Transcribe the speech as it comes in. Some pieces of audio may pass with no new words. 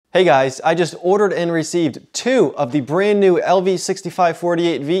Hey guys, I just ordered and received 2 of the brand new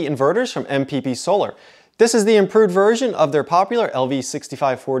LV6548V inverters from MPP Solar. This is the improved version of their popular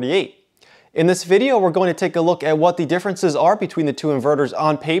LV6548. In this video, we're going to take a look at what the differences are between the 2 inverters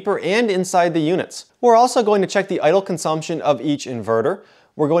on paper and inside the units. We're also going to check the idle consumption of each inverter.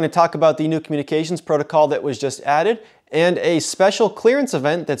 We're going to talk about the new communications protocol that was just added and a special clearance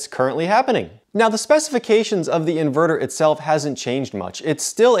event that's currently happening. Now, the specifications of the inverter itself hasn't changed much. It's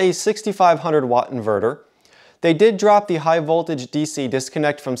still a 6500 watt inverter. They did drop the high voltage DC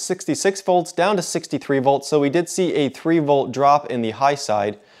disconnect from 66 volts down to 63 volts, so we did see a 3 volt drop in the high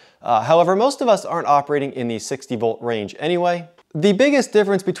side. However, most of us aren't operating in the 60 volt range anyway. The biggest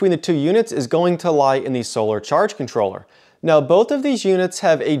difference between the 2 units is going to lie in the solar charge controller. Now, both of these units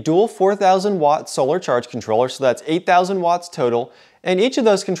have a dual 4000 watt solar charge controller, so that's 8000 watts total, and each of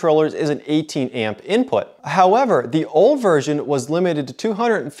those controllers is an 18 amp input. However, the old version was limited to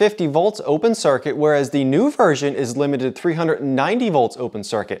 250 volts open circuit, whereas the new version is limited to 390 volts open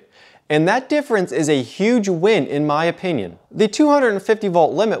circuit. And that difference is a huge win in my opinion. The 250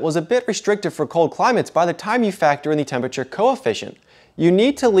 volt limit was a bit restrictive for cold climates by the time you factor in the temperature coefficient. You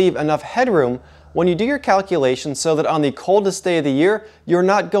need to leave enough headroom when you do your calculations so that on the coldest day of the year, you're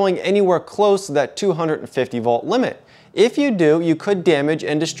not going anywhere close to that 250 volt limit. If you do, you could damage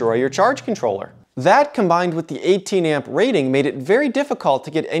and destroy your charge controller. That, combined with the 18 amp rating, made it very difficult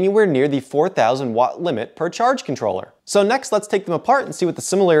to get anywhere near the 4000 watt limit per charge controller. So next, let's take them apart and see what the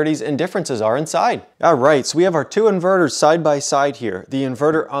similarities and differences are inside. Alright, so we have our 2 inverters side by side here. The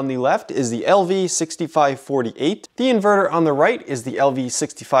inverter on the left is the LV6548. The inverter on the right is the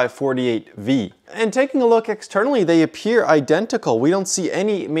LV6548V. And taking a look externally, they appear identical. We don't see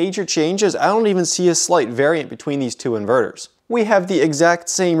any major changes. I don't even see a slight variant between these 2 inverters. We have the exact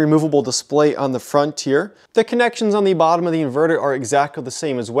same removable display on the front here. The connections on the bottom of the inverter are exactly the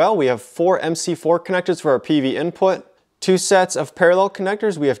same as well. We have 4 MC4 connectors for our PV input, 2 sets of parallel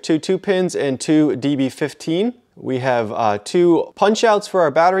connectors. We have 2 2-pins and 2 DB15. We have 2 punch-outs for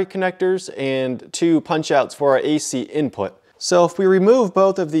our battery connectors and 2 punch-outs for our AC input. So if we remove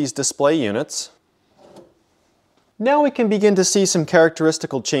both of these display units, now we can begin to see some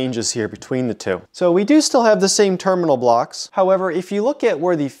characteristical changes here between the 2. So we do still have the same terminal blocks. However, if you look at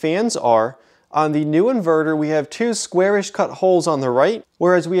where the fans are, on the new inverter we have 2 squarish cut holes on the right,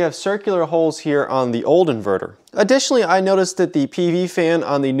 whereas we have circular holes here on the old inverter. Additionally, I noticed that the PV fan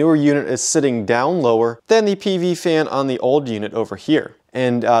on the newer unit is sitting down lower than the PV fan on the old unit over here.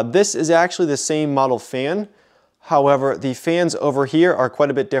 And this is actually the same model fan. However, the fans over here are quite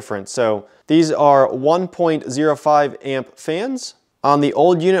a bit different. So these are 1.05 amp fans. On the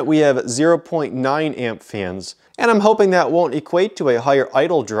old unit, we have 0.9 amp fans. And I'm hoping that won't equate to a higher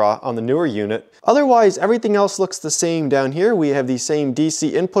idle draw on the newer unit. Otherwise, everything else looks the same down here. We have the same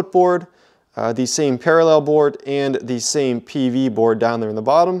DC input board, the same parallel board, and the same PV board down there in the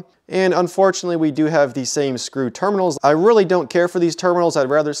bottom. And unfortunately, we do have the same screw terminals. I really don't care for these terminals. I'd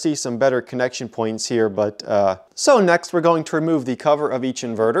rather see some better connection points here, but so next we're going to remove the cover of each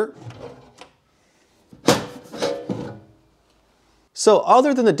inverter. So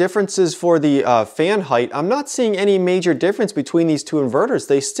other than the differences for the fan height, I'm not seeing any major difference between these 2 inverters.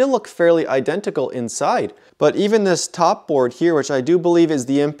 They still look fairly identical inside. But even this top board here, which I do believe is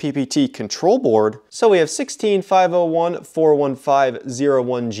the MPPT control board, so we have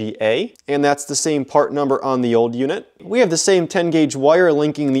 16501-41501GA, and that's the same part number on the old unit. We have the same 10 gauge wire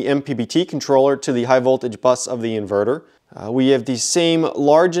linking the MPPT controller to the high voltage bus of the inverter. We have the same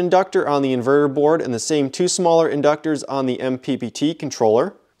large inductor on the inverter board and the same 2 smaller inductors on the MPPT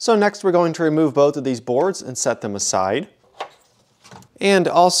controller. So next we're going to remove both of these boards and set them aside. And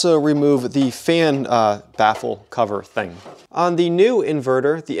also remove the fan baffle cover thing. On the new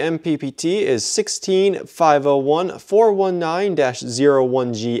inverter, the MPPT is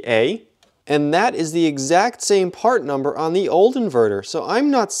 16501-419-01GA. And that is the exact same part number on the old inverter. So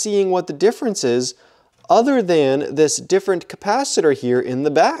I'm not seeing what the difference is other than this different capacitor here in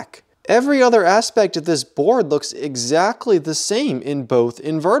the back. Every other aspect of this board looks exactly the same in both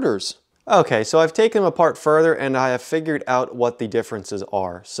inverters. Okay, so I've taken them apart further and I have figured out what the differences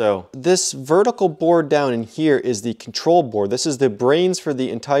are. So this vertical board down in here is the control board. This is the brains for the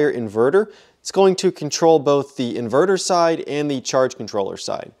entire inverter. It's going to control both the inverter side and the charge controller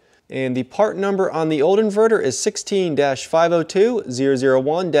side. And the part number on the old inverter is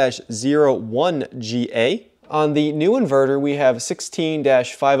 16-502-001-01GA. On the new inverter, we have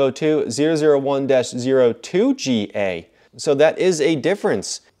 16-502-001-02GA. So that is a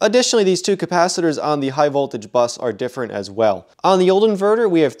difference. Additionally, these two capacitors on the high voltage bus are different as well. On the old inverter,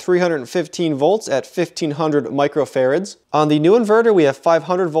 we have 315 volts at 1500 microfarads. On the new inverter, we have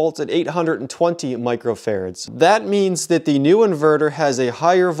 500 volts at 820 microfarads. That means that the new inverter has a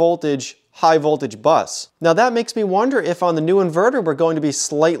higher voltage, high voltage bus. Now that makes me wonder if on the new inverter we're going to be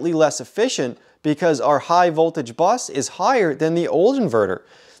slightly less efficient because our high voltage bus is higher than the old inverter.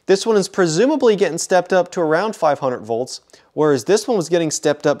 This one is presumably getting stepped up to around 500 volts, whereas this one was getting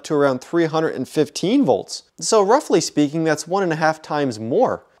stepped up to around 315 volts. So roughly speaking, that's 1.5 times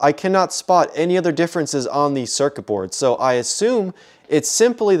more. I cannot spot any other differences on the circuit board, so I assume it's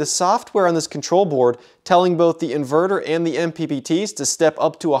simply the software on this control board telling both the inverter and the MPPTs to step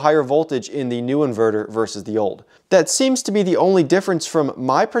up to a higher voltage in the new inverter versus the old. That seems to be the only difference from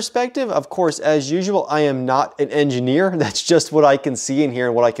my perspective. Of course, as usual, I am not an engineer. That's just what I can see in here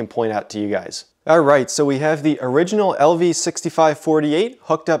and what I can point out to you guys. Alright, so we have the original LV6548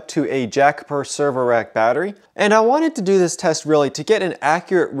 hooked up to a jack per server rack battery. And I wanted to do this test really to get an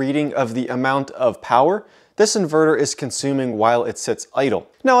accurate reading of the amount of power this inverter is consuming while it sits idle.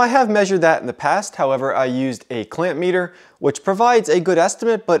 Now I have measured that in the past, however I used a clamp meter which provides a good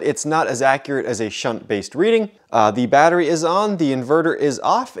estimate, but it's not as accurate as a shunt-based reading. The battery is on, the inverter is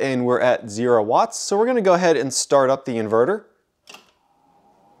off, and we're at 0 watts, so we're going to go ahead and start up the inverter.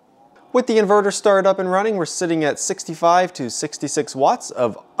 With the inverter started up and running, we're sitting at 65 to 66 watts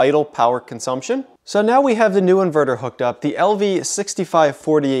of idle power consumption. So now we have the new inverter hooked up, the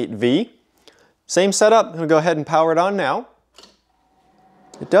LV6548V. Same setup, I'm going to go ahead and power it on now.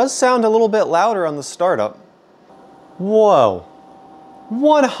 It does sound a little bit louder on the startup. Whoa,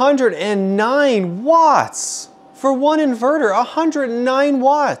 109 watts! For one inverter, 109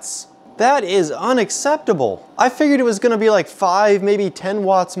 watts! That is unacceptable. I figured it was going to be like 5, maybe 10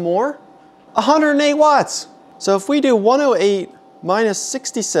 watts more. 108 watts! So if we do 108 minus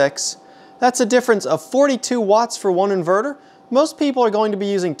 66, that's a difference of 42 watts for one inverter. Most people are going to be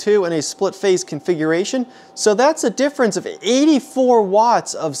using 2 in a split phase configuration, so that's a difference of 84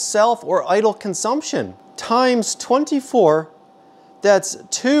 watts of self or idle consumption. Times 24, that's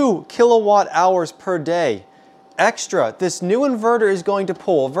 2 kilowatt hours per day. Extra, this new inverter is going to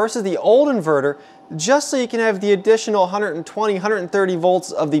pull versus the old inverter, just so you can have the additional 120, 130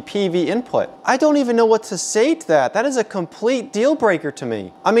 volts of the PV input. I don't even know what to say to that. That is a complete deal breaker to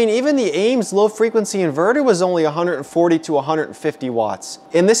me. I mean, even the Ames low frequency inverter was only 140 to 150 watts.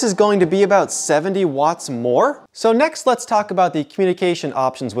 And this is going to be about 70 watts more? So next, let's talk about the communication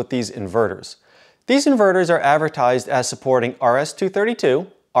options with these inverters. These inverters are advertised as supporting RS-232,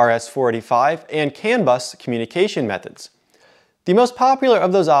 RS-485, and CANbus communication methods. The most popular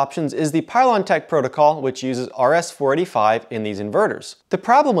of those options is the Pylon Tech protocol, which uses RS-485 in these inverters. The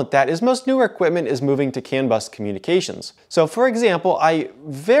problem with that is most newer equipment is moving to CANbus Communications. So for example, I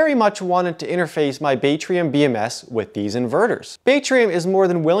very much wanted to interface my Batrium BMS with these inverters. Batrium is more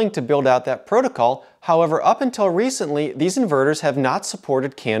than willing to build out that protocol. However, up until recently, these inverters have not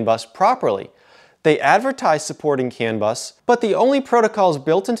supported CANbus properly. They advertise supporting CANbus, but the only protocols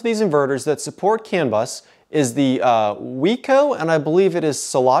built into these inverters that support CANbus is the Wico, and I believe it is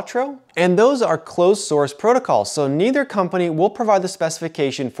Solatro. And those are closed source protocols, so neither company will provide the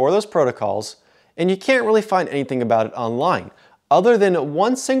specification for those protocols, and you can't really find anything about it online, other than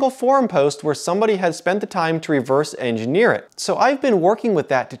one single forum post where somebody had spent the time to reverse engineer it. So I've been working with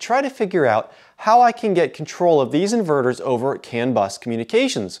that to try to figure out how I can get control of these inverters over at CANbus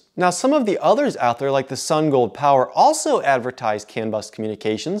Communications. Now some of the others out there, like the SunGold Power, also advertise CANbus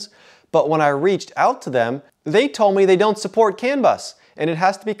Communications, but when I reached out to them, they told me they don't support CANbus and it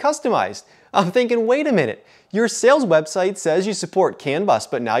has to be customized. I'm thinking, wait a minute, your sales website says you support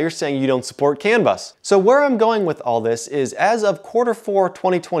CANbus, but now you're saying you don't support CANbus. So where I'm going with all this is, as of Q4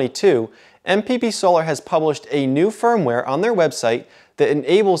 2022, MPP Solar has published a new firmware on their website that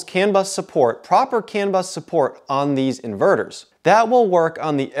enables CANbus support, proper CANbus support on these inverters. That will work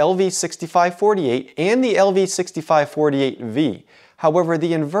on the LV6548 and the LV6548V. However,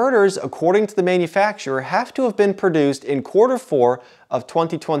 the inverters, according to the manufacturer, have to have been produced in Q4 of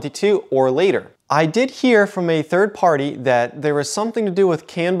 2022 or later. I did hear from a third party that there was something to do with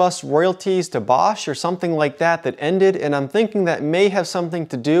CANbus royalties to Bosch or something like that that ended, and I'm thinking that may have something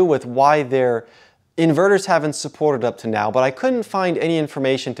to do with why their inverters haven't supported up to now, but I couldn't find any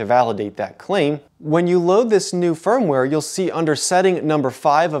information to validate that claim. When you load this new firmware, you'll see under setting number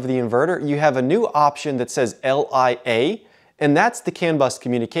 5 of the inverter, you have a new option that says LIA, and that's the CANbus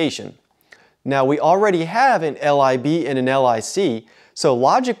communication. Now we already have an LIB and an LIC, so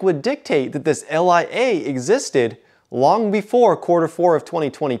logic would dictate that this LIA existed long before Q4 of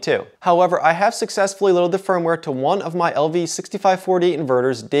 2022. However, I have successfully loaded the firmware to one of my LV6548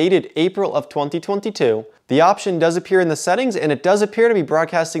 inverters dated April of 2022. The option does appear in the settings, and it does appear to be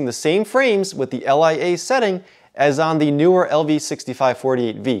broadcasting the same frames with the LIA setting as on the newer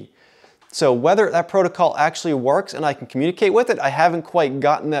LV6548V. So whether that protocol actually works and I can communicate with it, I haven't quite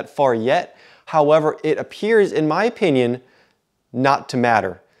gotten that far yet. However, it appears, in my opinion, not to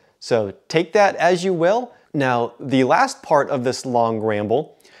matter. So take that as you will. Now, the last part of this long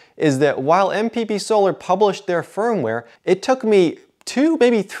ramble is that while MPP Solar published their firmware, it took me 2,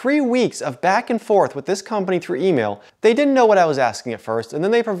 maybe 3 weeks of back and forth with this company through email. They didn't know what I was asking at first, and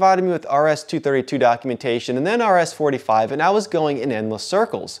then they provided me with RS-232 documentation and then RS-45, and I was going in endless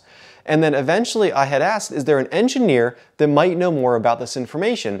circles. And then eventually I had asked, is there an engineer that might know more about this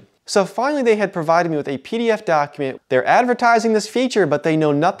information? So finally they had provided me with a PDF document. They're advertising this feature, but they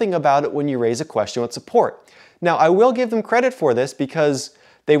know nothing about it when you raise a question with support. Now, I will give them credit for this because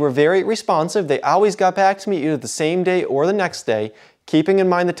they were very responsive. They always got back to me either the same day or the next day, keeping in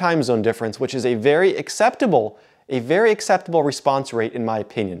mind the time zone difference, which is a very acceptable response rate in my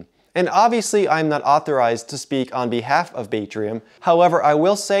opinion. And obviously, I'm not authorized to speak on behalf of Batrium. However, I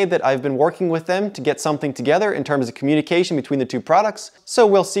will say that I've been working with them to get something together in terms of communication between the two products, so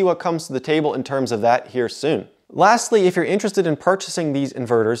we'll see what comes to the table in terms of that here soon. Lastly, if you're interested in purchasing these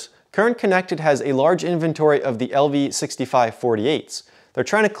inverters, Current Connected has a large inventory of the LV6548s. They're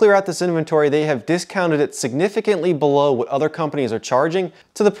trying to clear out this inventory. They have discounted it significantly below what other companies are charging,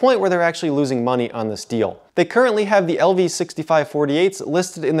 to the point where they're actually losing money on this deal. They currently have the LV6548s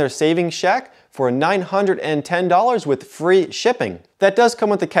listed in their savings shack for $910 with free shipping. That does come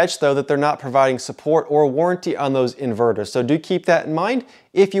with the catch though that they're not providing support or warranty on those inverters, so do keep that in mind.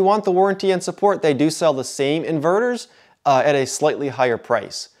 If you want the warranty and support, they do sell the same inverters at a slightly higher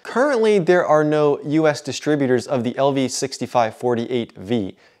price. Currently, there are no US distributors of the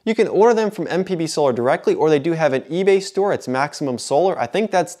LV6548V. You can order them from MPP Solar directly, or they do have an eBay store. It's Maximum Solar. I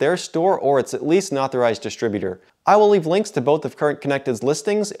think that's their store, or it's at least an authorized distributor. I will leave links to both of Current Connected's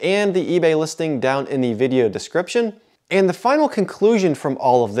listings and the eBay listing down in the video description. And the final conclusion from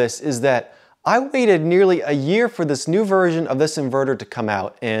all of this is that I waited nearly a year for this new version of this inverter to come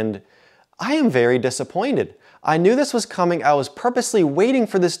out, and I am very disappointed. I knew this was coming. I was purposely waiting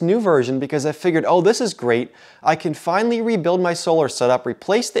for this new version because I figured, oh, this is great. I can finally rebuild my solar setup,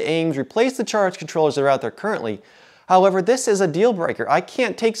 replace the AIMs, replace the charge controllers that are out there currently. However, this is a deal breaker. I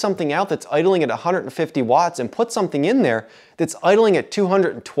can't take something out that's idling at 150 watts and put something in there that's idling at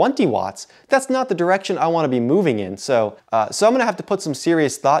 220 watts. That's not the direction I want to be moving in. So I'm going to have to put some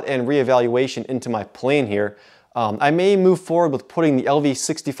serious thought and reevaluation into my plan here. I may move forward with putting the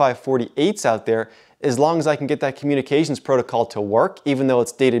LV6548s out there as long as I can get that communications protocol to work, even though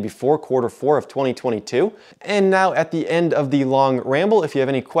it's dated before Q4 of 2022. And now at the end of the long ramble, if you have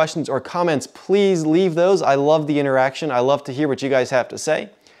any questions or comments, please leave those. I love the interaction. I love to hear what you guys have to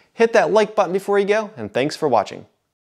say. Hit that like button before you go, and thanks for watching.